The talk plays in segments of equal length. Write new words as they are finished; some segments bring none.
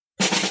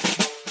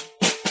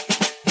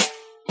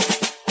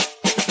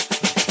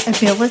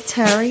a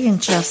military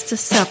and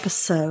justice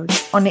episode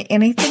on the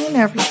Anything and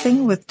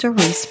Everything with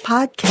Doris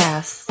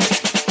podcast.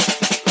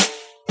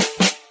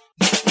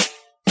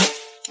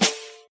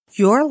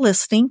 You're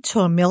listening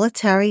to a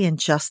military and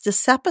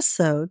justice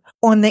episode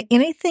on the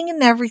Anything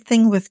and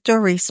Everything with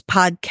Doris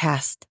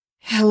podcast.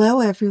 Hello,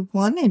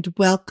 everyone, and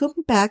welcome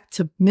back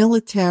to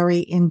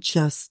Military and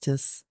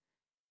Justice.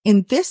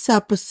 In this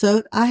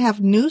episode, I have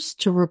news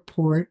to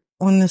report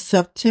on the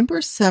September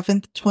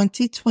 7th,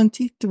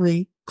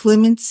 2023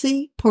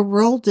 Clemency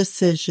parole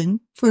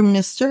decision for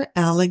Mr.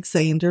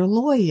 Alexander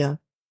Loya.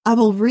 I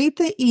will read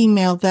the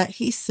email that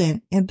he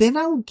sent and then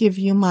I will give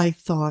you my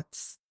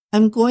thoughts.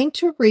 I'm going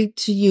to read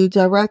to you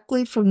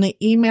directly from the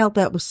email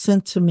that was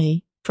sent to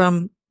me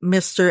from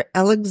Mr.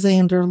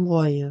 Alexander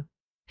Loya.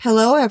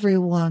 Hello,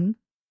 everyone.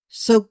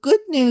 So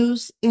good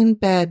news and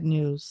bad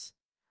news.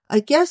 I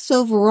guess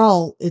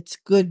overall it's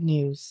good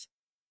news.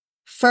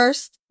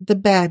 First, the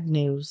bad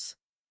news.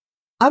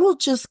 I will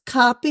just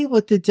copy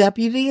what the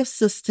Deputy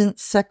Assistant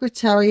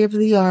Secretary of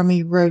the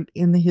Army wrote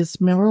in his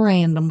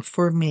memorandum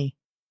for me.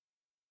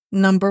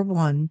 Number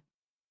 1.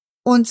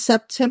 On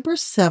September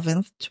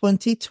 7th,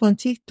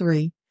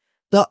 2023,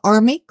 the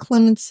Army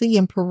Clemency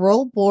and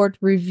Parole Board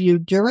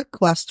reviewed your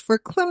request for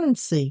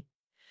clemency.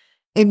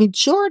 A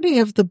majority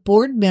of the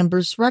board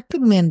members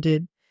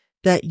recommended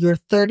that your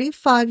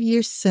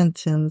 35-year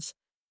sentence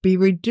be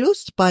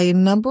reduced by a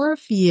number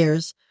of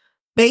years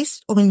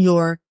based on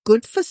your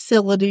good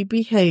facility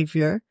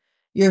behavior,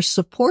 your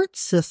support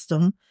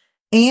system,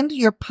 and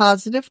your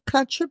positive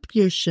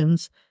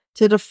contributions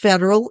to the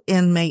federal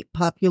inmate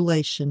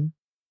population.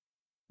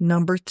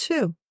 Number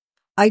 2,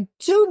 I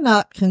do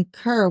not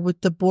concur with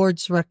the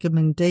board's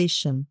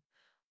recommendation.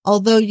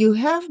 Although you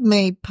have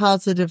made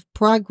positive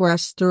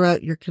progress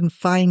throughout your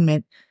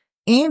confinement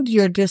and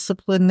your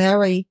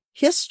disciplinary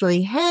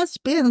history has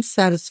been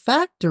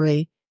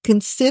satisfactory,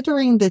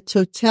 considering the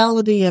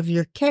totality of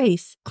your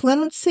case,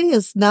 clemency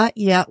is not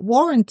yet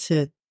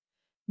warranted.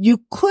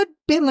 You could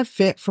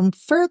benefit from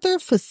further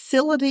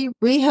facility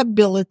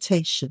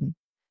rehabilitation.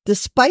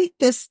 Despite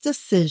this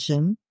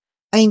decision,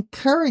 I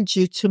encourage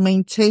you to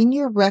maintain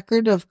your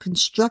record of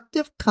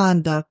constructive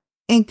conduct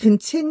and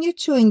continue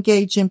to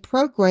engage in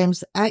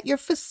programs at your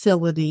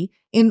facility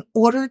in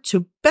order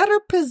to better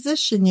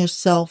position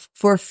yourself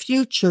for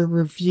future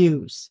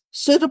reviews.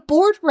 So the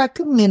board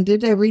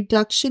recommended a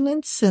reduction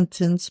in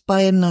sentence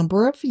by a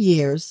number of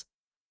years,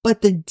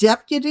 but the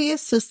Deputy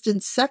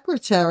Assistant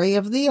Secretary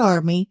of the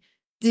Army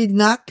did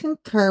not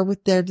concur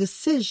with their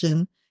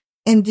decision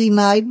and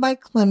denied my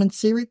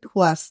clemency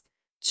request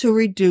to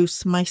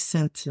reduce my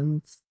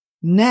sentence.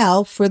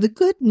 Now for the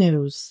good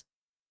news.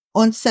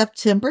 On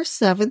September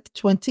 7th,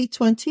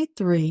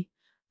 2023,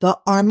 the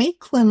Army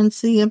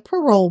Clemency and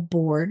Parole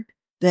Board,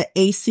 the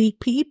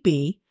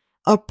ACPB,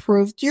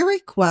 approved your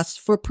request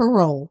for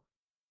parole.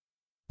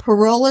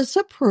 Parole is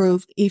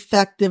approved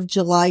effective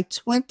July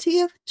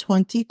 20th,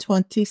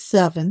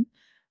 2027,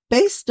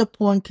 based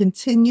upon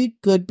continued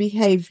good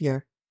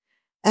behavior.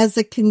 As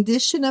a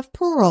condition of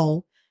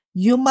parole,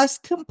 you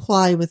must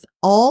comply with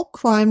all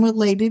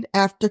crime-related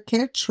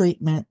aftercare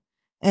treatment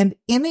and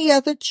any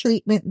other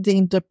treatment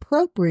deemed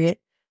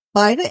appropriate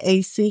by the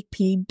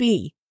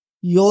ACPB,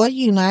 your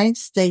United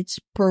States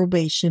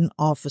probation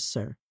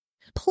officer.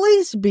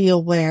 Please be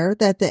aware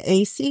that the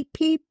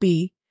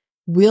ACPB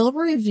will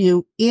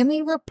review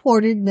any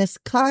reported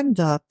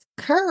misconduct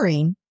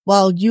occurring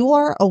while you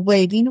are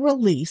awaiting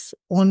release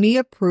on the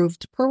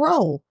approved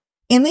parole.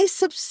 Any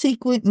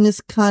subsequent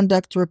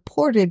misconduct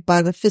reported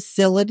by the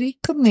facility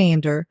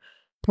commander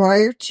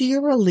prior to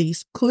your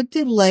release could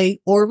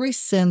delay or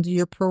rescind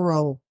your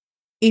parole.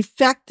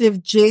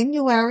 Effective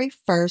January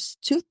 1st,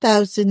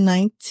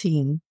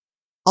 2019,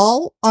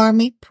 all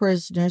Army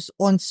prisoners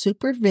on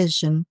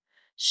supervision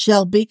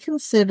shall be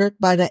considered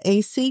by the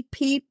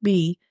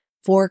ACPB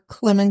for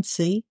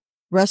clemency,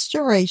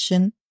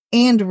 restoration,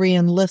 and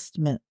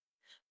reenlistment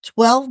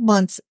 12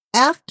 months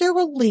after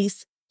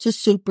release to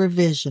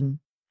supervision.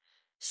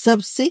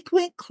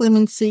 Subsequent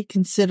clemency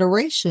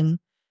consideration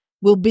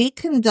will be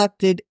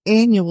conducted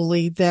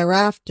annually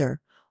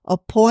thereafter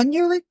upon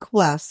your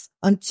request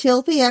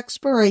until the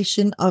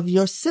expiration of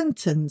your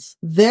sentence.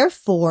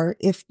 Therefore,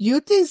 if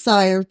you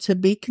desire to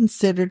be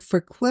considered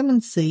for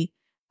clemency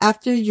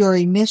after your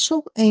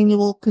initial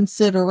annual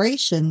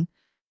consideration,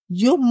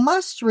 you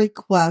must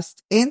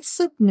request and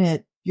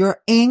submit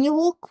your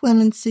annual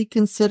clemency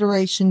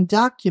consideration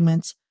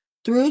documents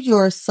through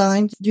your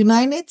assigned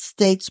United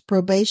States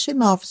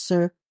probation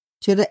officer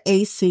to the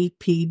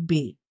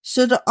ACPB.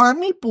 So the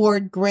Army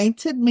Board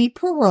granted me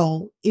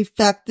parole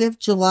effective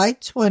July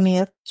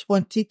 20th,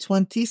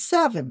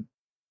 2027.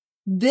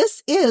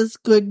 This is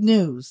good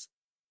news.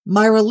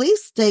 My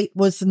release date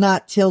was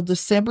not till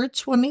December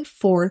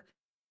 24th,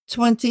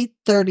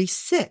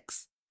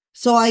 2036.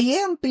 So I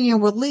am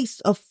being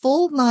released a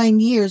full 9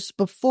 years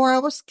before I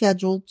was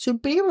scheduled to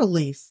be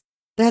released.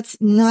 That's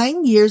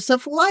 9 years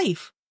of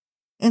life.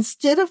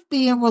 Instead of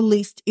being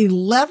released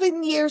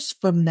 11 years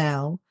from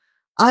now,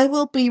 I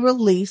will be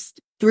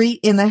released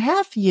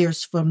 3.5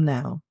 years from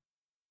now.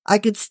 I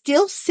could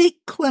still seek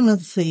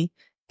clemency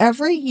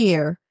every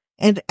year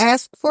and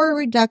ask for a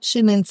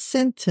reduction in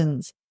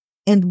sentence,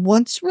 and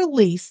once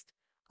released,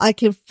 I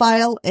can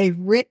file a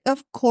writ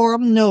of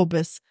coram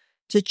nobis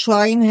to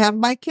try and have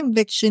my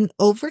conviction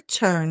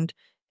overturned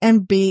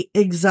and be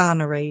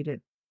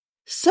exonerated.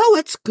 So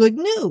it's good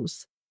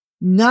news.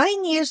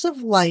 9 years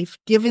of life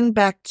given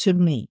back to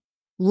me.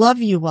 Love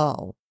you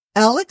all.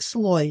 Alex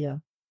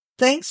Loya.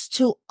 Thanks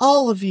to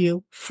all of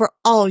you for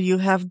all you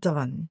have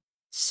done.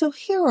 So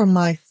here are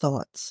my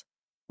thoughts.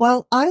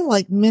 While I,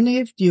 like many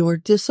of you, are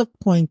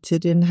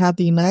disappointed in how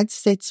the United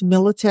States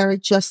military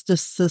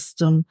justice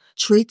system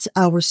treats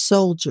our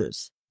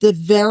soldiers, the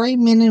very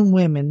men and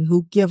women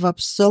who give up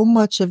so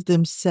much of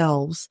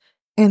themselves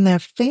and their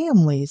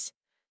families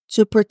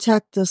to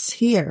protect us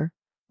here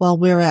while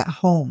we're at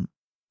home,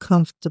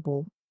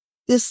 comfortable.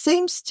 This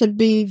seems to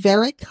be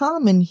very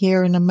common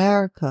here in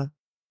America.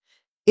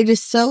 It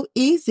is so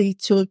easy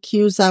to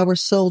accuse our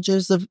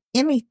soldiers of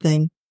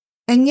anything,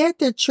 and yet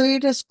they're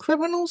treated as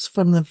criminals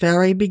from the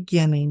very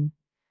beginning.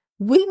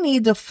 We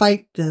need to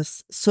fight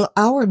this so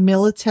our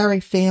military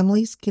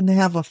families can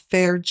have a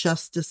fair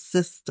justice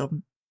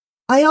system.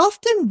 I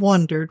often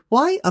wondered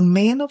why a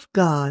man of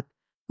God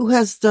who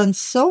has done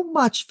so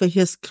much for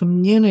his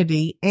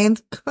community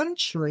and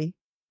country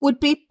would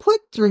be put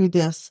through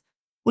this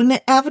when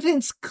the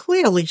evidence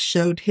clearly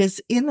showed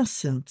his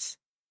innocence.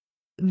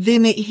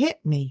 Then it hit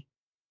me.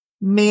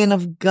 Man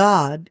of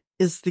God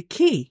is the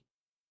key.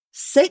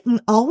 Satan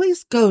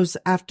always goes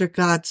after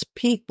God's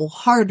people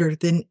harder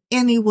than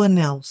anyone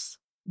else.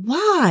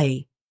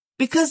 Why?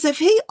 Because if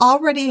he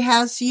already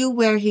has you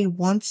where he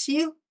wants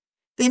you,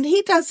 then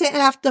he doesn't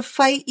have to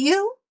fight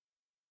you.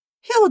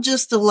 He'll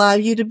just allow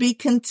you to be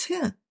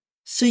content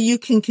so you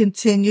can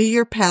continue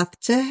your path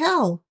to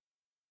hell.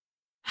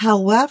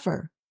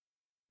 However,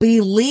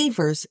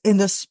 believers, and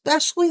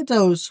especially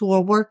those who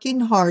are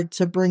working hard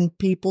to bring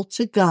people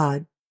to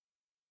God,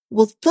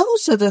 well,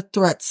 those are the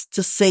threats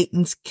to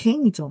Satan's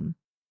kingdom.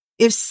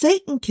 If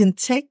Satan can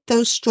take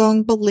those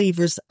strong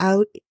believers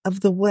out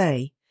of the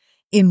way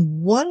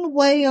in one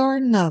way or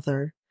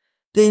another,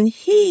 then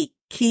he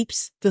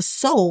keeps the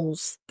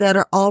souls that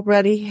are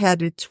already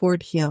headed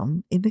toward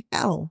him in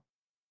hell.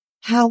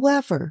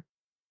 However,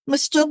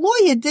 Mr.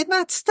 Loya did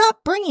not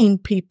stop bringing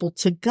people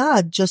to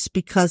God just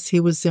because he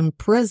was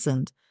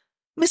imprisoned.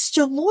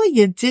 Mr.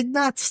 Loya did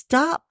not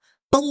stop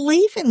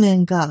believing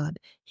in God.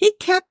 He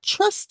kept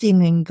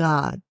trusting in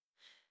God.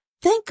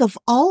 Think of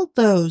all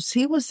those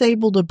he was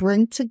able to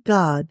bring to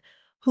God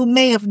who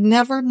may have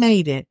never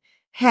made it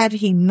had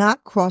he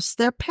not crossed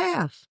their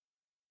path.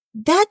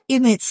 That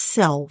in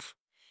itself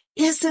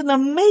is an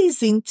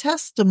amazing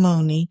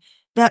testimony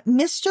that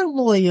Mr.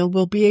 Loya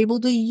will be able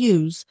to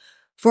use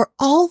for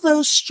all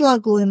those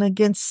struggling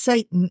against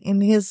Satan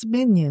and his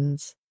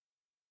minions.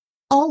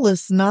 All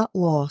is not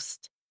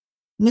lost.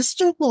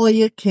 Mr.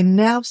 Loya can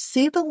now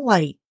see the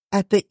light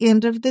at the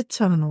end of the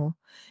tunnel,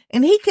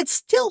 and he could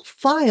still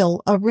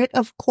file a writ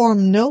of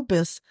coram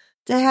nobis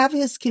to have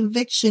his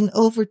conviction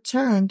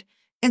overturned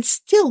and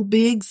still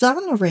be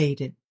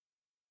exonerated.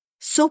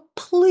 So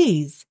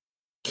please,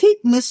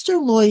 keep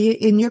Mr. Loya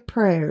in your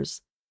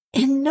prayers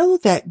and know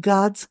that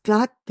God's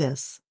got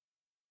this.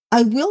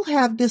 I will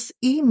have this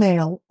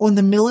email on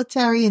the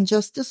Military and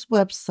Justice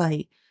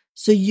website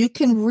so you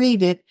can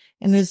read it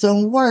in his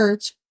own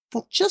words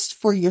just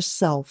for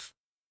yourself.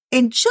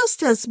 And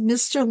just as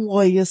Mr.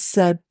 Loya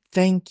said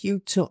thank you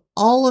to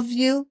all of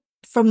you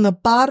from the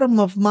bottom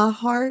of my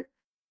heart,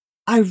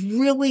 I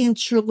really and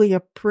truly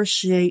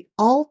appreciate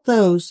all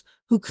those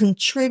who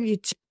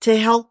contribute to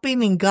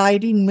helping and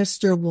guiding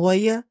Mr.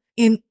 Loya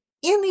in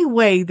any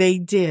way they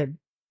did,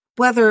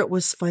 whether it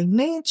was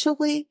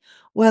financially,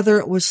 whether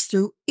it was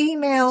through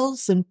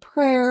emails and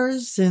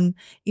prayers and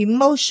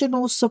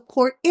emotional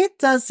support. It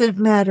doesn't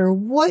matter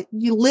what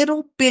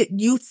little bit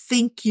you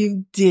think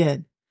you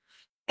did.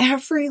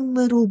 Every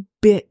little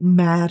bit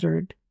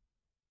mattered.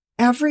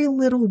 Every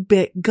little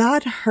bit.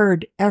 God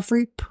heard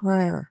every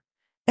prayer.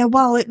 And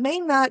while it may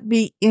not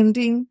be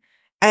ending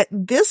at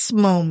this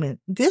moment,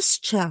 this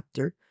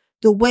chapter,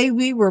 the way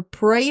we were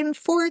praying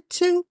for it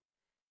to,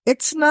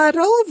 it's not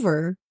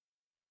over.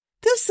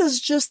 This is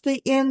just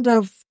the end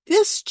of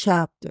this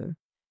chapter.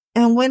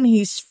 And when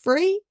he's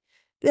free,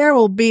 there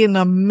will be an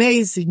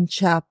amazing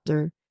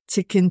chapter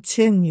to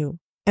continue.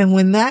 And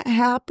when that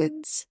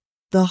happens,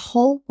 the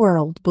whole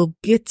world will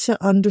get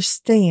to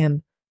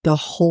understand the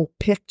whole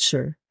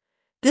picture.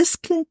 This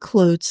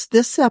concludes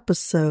this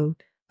episode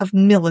of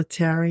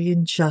Military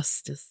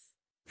Injustice.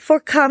 For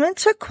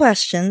comments or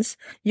questions,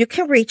 you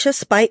can reach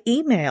us by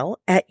email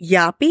at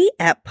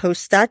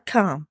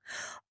yappy@post.com.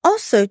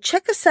 Also,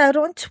 check us out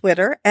on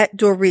Twitter at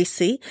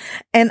Dorisi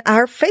and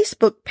our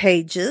Facebook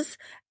pages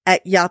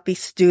at Yappy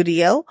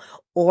Studio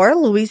or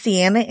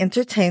Louisiana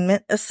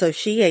Entertainment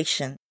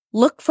Association.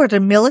 Look for the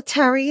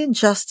Military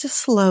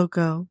Injustice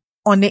logo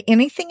on the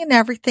Anything and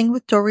Everything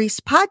with Doris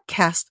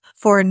podcast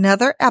for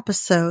another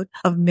episode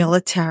of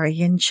Military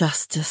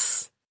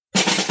Injustice.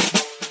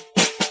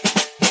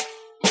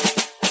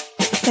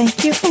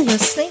 Thank you for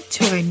listening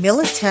to a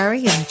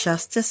military and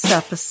justice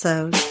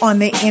episode on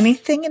the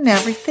Anything and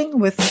Everything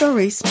with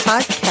Doris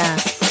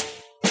podcast.